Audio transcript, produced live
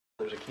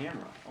There's a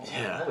camera. Oh,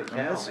 Yeah. holy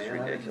cow, This is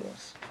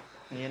ridiculous.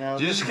 You know,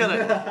 You just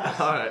gotta.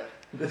 All right.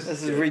 this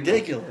is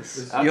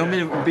ridiculous. You want me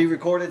to be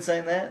recorded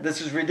saying that? This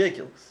is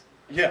ridiculous.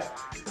 Yeah.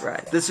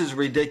 Right. This is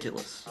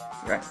ridiculous.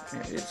 Right.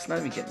 It's not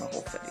even getting my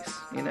whole face.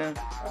 You know?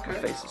 Okay. My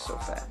face is so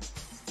fat.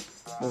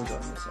 What was I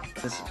going to say?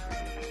 This is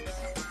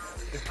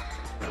ridiculous.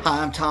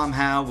 Hi, I'm Tom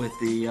Howe with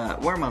the.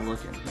 Where am I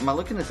looking? Am I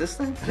looking at this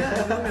thing?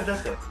 Yeah,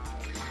 that's it.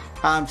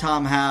 Hi, I'm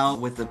Tom Howe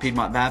with the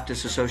Piedmont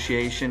Baptist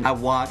Association. I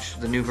watch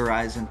the New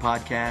Horizon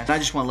podcast. I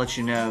just want to let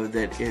you know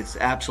that it's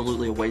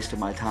absolutely a waste of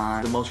my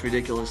time. The most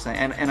ridiculous thing.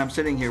 And I'm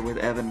sitting here with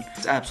Evan.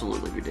 It's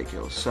absolutely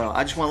ridiculous. So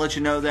I just want to let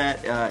you know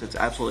that it's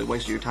absolutely a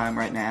waste of your time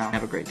right now.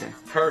 Have a great day.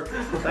 Perfect.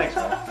 Thanks,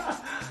 man.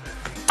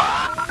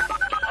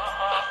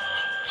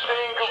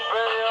 Jingle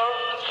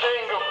bells,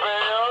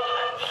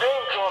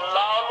 jingle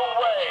all the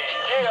way.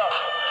 Yeah.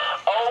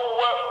 Oh,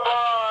 what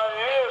fun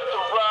it is to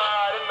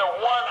ride in the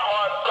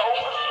one-horse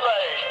open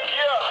sleigh.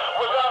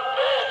 Yeah, without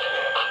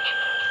dashing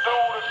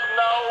through the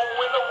snow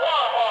in the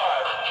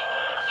one-horse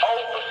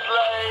open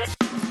sleigh.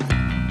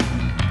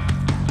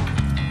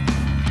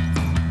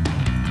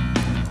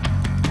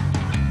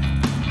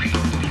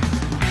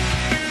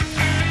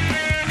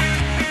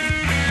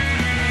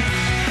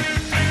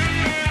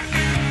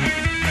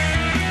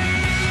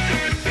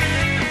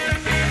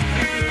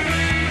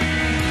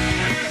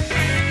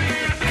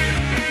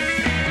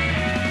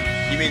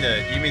 You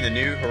mean the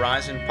New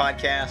Horizon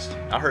podcast?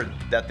 I heard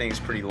that thing's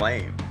pretty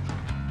lame.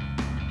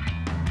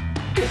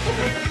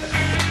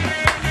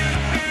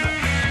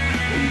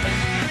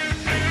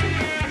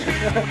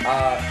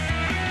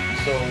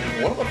 So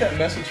what about that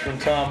message from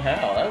Tom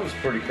Howe? That was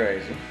pretty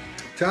crazy.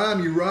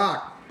 Tom, you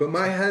rock, but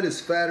my head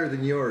is fatter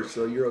than yours,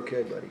 so you're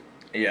okay, buddy.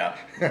 Yeah,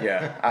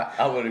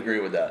 I would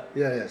agree with that.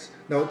 Yeah, yes.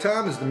 No,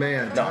 Tom is the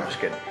man. No, I'm just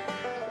kidding.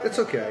 It's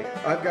okay.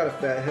 I've got a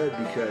fat head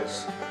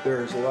because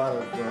there's a lot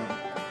of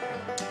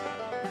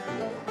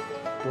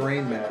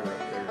brain matter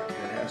up there that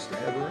has to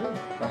have room.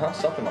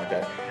 Something like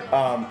that.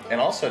 And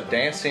also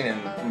dancing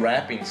and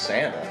rapping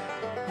Santa.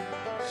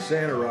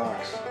 Santa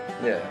rocks.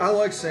 Yeah. I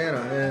like Santa,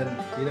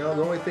 and the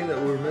only thing that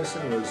we were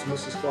missing was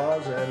Mrs.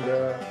 Claus and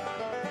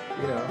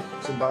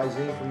some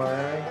Visine for my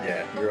eye.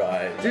 Yeah, your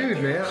eye.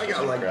 Dude, man, I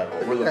got like incredible.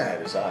 We're looking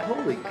at his eye.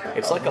 Holy cow!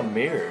 It's like a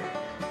mirror.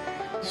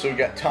 So we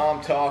got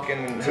Tom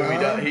talking,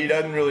 and he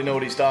doesn't really know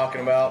what he's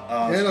talking about.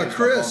 And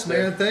Chris,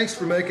 man, thanks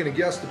for making a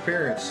guest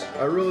appearance.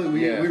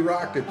 We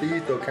rocked at the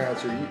ETHO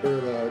concert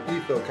or the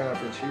ETHO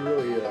conference. You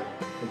really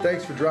and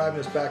thanks for driving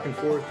us back and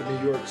forth to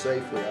New York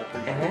safely. I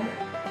appreciate it.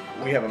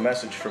 We have a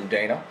message from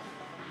Dana.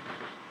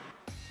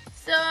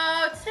 So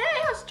today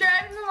I was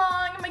driving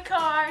along in my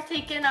car,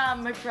 taking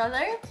my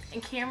brother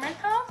and Cameron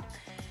home,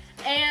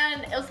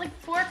 and it was like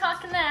 4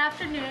 o'clock in the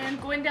afternoon,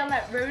 going down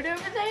that road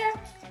over there,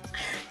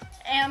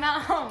 and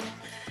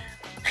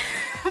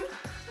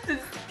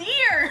this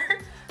deer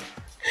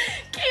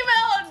came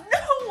out of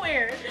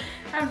nowhere.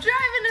 I'm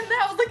driving and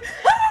I was like,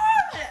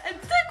 ah!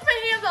 And took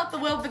my hands off the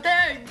wheel, but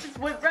then I just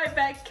went right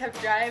back,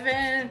 kept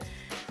driving.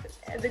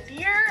 And the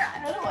deer, I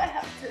don't know what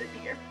happened to the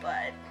deer,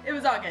 but it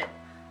was all good.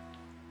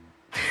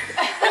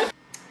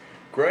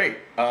 Great.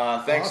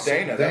 Thanks, Awesome.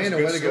 Dana. That was a Dana,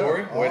 good way to go.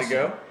 story. Way to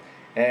go.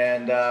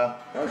 And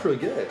That was really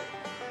good.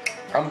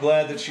 I'm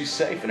glad that she's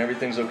safe and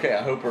everything's okay.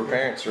 I hope her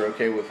parents are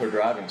okay with her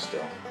driving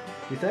still.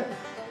 You think?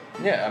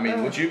 Yeah, I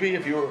mean, would you be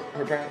if you were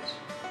her parents?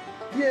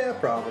 Yeah,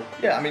 probably.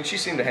 Yeah, I mean, she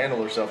seemed to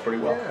handle herself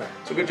pretty well. Yeah.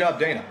 So good job,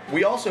 Dana.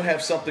 We also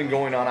have something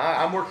going on.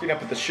 I'm working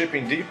up at the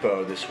shipping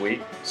depot this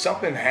week.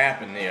 Something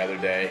happened the other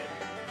day.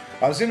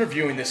 I was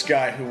interviewing this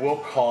guy who we'll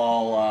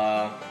call,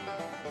 I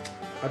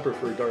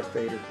prefer Darth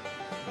Vader.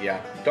 yeah,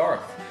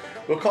 Darth.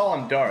 We'll call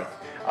him Darth.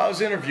 I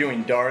was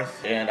interviewing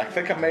Darth, and I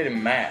think I made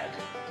him mad.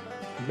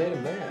 You made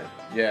him mad.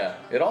 Yeah,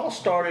 it all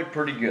started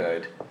pretty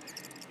good.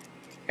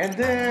 And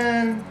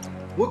then,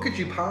 What could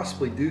you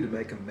possibly do to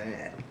make him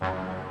mad?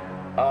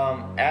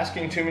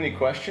 asking too many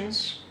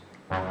questions?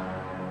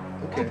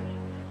 Okay.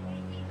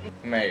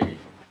 Maybe.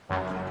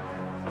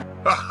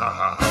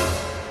 I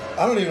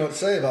don't even know what to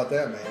say about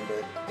that, man,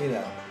 but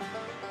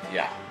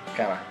Yeah,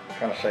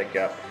 kind of shake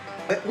up.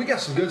 We got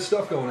some good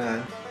stuff going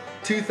on.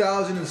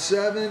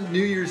 2007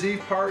 New Year's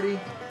Eve party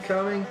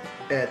coming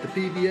at the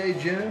PBA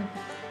gym.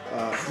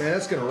 Man,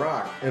 that's gonna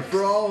rock. And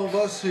for all of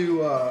us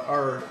who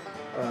are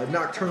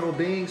nocturnal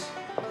beings,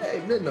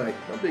 hey, midnight,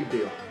 no big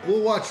deal.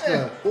 We'll watch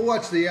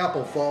the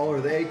apple fall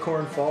or the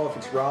acorn fall if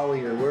it's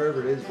Raleigh or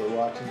wherever it is we're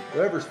watching.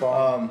 Whatever's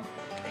falling.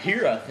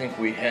 Here I think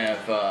we have,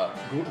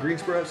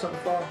 Greensboro have something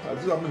fall?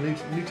 I'm a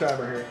new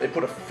timer here. they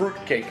put a fruit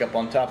cake up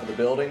on top of the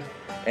building,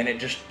 and it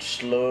just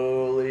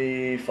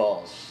slowly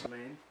falls.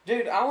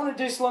 Dude, I want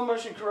to do slow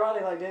motion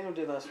karate like Daniel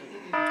did last week.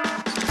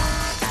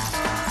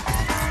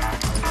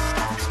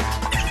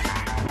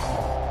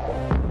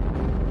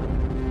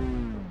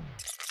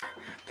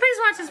 Please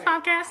watch this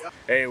podcast.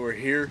 Hey, we're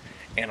here,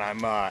 and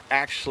I'm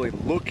actually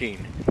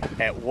looking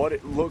at what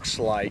it looks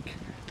like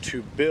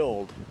to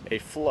build a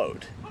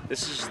float.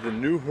 This is the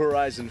New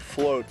Horizon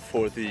float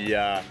for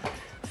the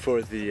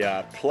for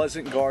the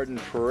Pleasant Garden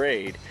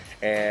Parade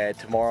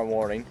tomorrow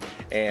morning,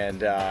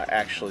 and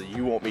actually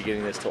you won't be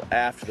getting this till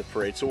after the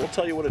parade, so we'll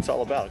tell you what it's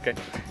all about, okay?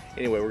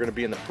 Anyway, we're going to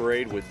be in the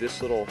parade with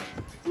this little...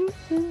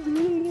 I'm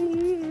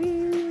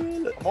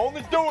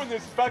only doing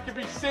this if I can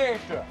be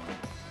Santa.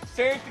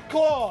 Santa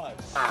Claus.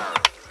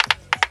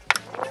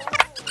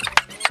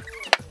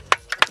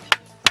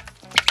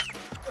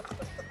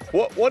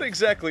 What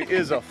exactly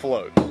is a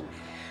float?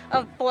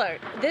 A float.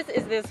 This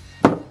is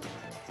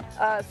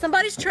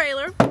somebody's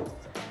trailer.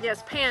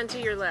 Yes, pan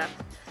to your left.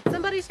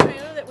 Somebody's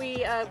trailer that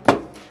we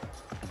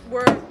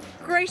were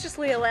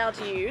graciously allowed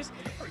to use,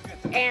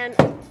 and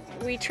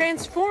we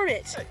transform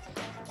it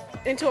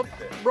into a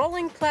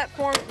rolling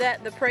platform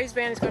that the praise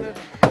band is going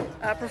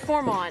to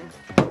perform on.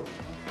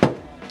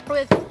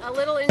 With a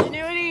little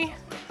ingenuity,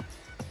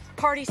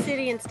 Party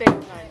City and state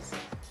lines.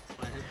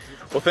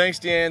 Well, thanks,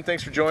 Deanne.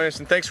 Thanks for joining us,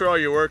 and thanks for all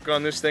your work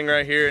on this thing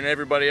right here, and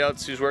everybody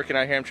else who's working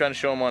out here. I'm trying to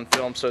show them on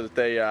film so that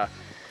they,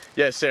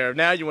 yeah, Sarah,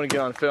 now you want to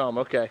get on film,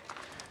 okay,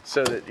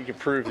 so that you can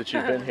prove that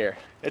you've been here.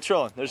 It's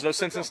rolling. There's no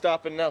sense in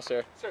stopping now,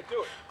 Sarah. Sarah,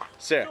 do it.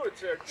 Sarah. Do it,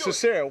 Sarah. Do So, it.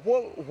 Sarah,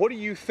 what do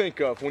you think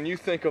of when you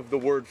think of the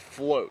word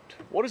float?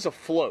 What is a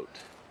float?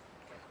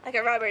 Like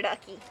a rubber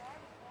ducky.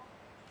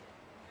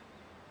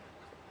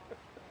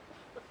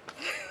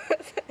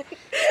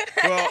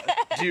 Well,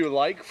 do you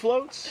like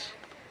floats?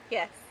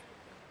 Yes.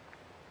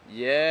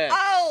 Yes.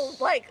 Oh,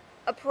 like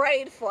a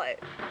parade float.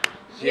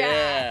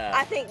 Yeah.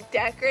 I think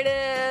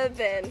decorative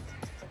and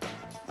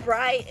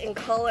bright and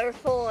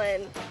colorful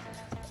and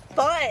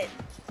fun.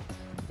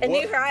 A What-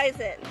 new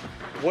horizon.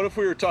 What if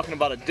we were talking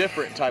about a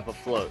different type of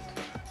float?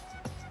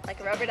 Like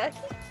a rubber ducky?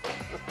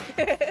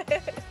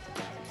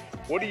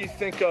 What do you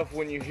think of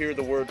when you hear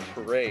the word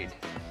parade?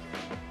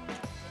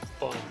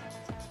 Fun.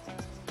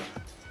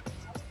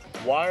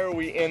 Why are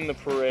we in the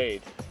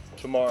parade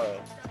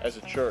tomorrow as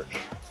a church?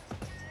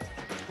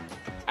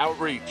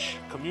 Outreach,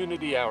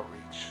 community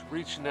outreach,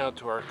 reaching out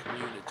to our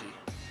community.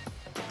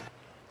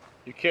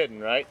 You're kidding,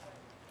 right?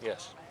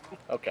 Yes,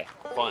 Okay.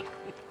 fun.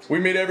 We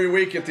meet every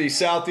week at the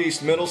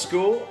Southeast Middle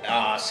School,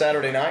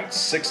 Saturday nights,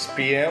 6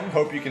 p.m.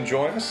 Hope you can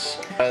join us.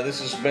 This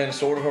has been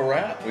sort of a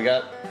wrap.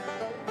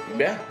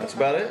 Yeah, that's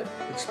about it.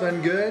 It's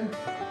been good.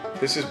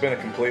 This has been a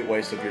complete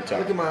waste of your time.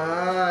 Look at my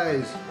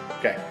eyes.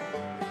 Okay.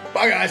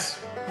 Bye, guys.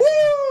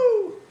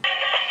 Woo!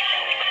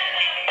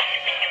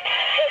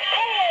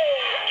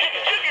 Get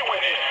jiggy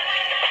with it.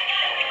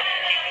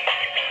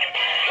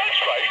 That's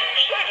right.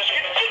 Santa's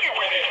getting jiggy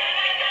with it.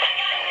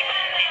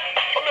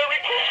 A Merry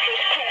Christmas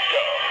to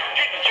ya.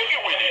 Get jiggy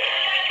with it.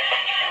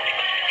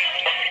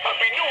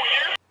 Happy New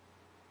Year.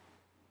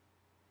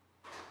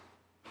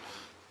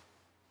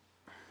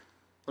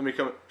 Let me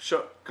come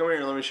here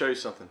and let me show you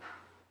something.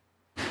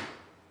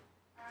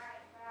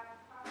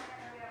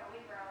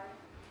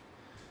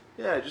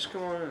 Yeah, just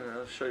come on in and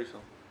I'll show you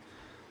something.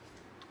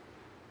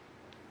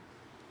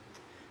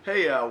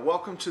 Hey,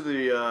 welcome to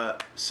the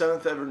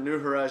 7th ever New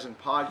Horizon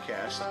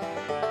podcast.